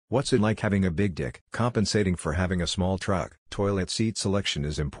What's it like having a big dick? Compensating for having a small truck. Toilet seat selection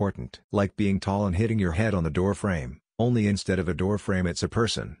is important. Like being tall and hitting your head on the door frame, only instead of a door frame it's a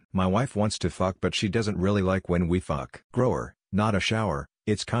person. My wife wants to fuck but she doesn't really like when we fuck. Grower, not a shower,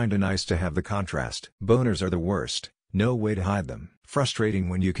 it's kinda nice to have the contrast. Boners are the worst, no way to hide them. Frustrating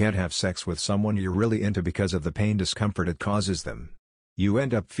when you can't have sex with someone you're really into because of the pain discomfort it causes them. You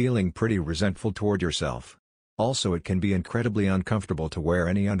end up feeling pretty resentful toward yourself. Also, it can be incredibly uncomfortable to wear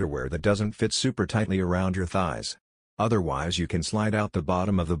any underwear that doesn't fit super tightly around your thighs. Otherwise you can slide out the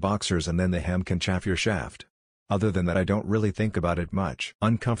bottom of the boxers and then the hem can chafe your shaft. Other than that I don't really think about it much.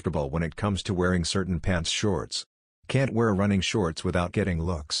 Uncomfortable when it comes to wearing certain pants shorts. Can't wear running shorts without getting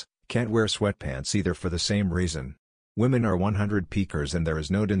looks, can't wear sweatpants either for the same reason. Women are 100 peakers and there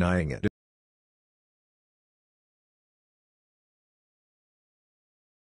is no denying it.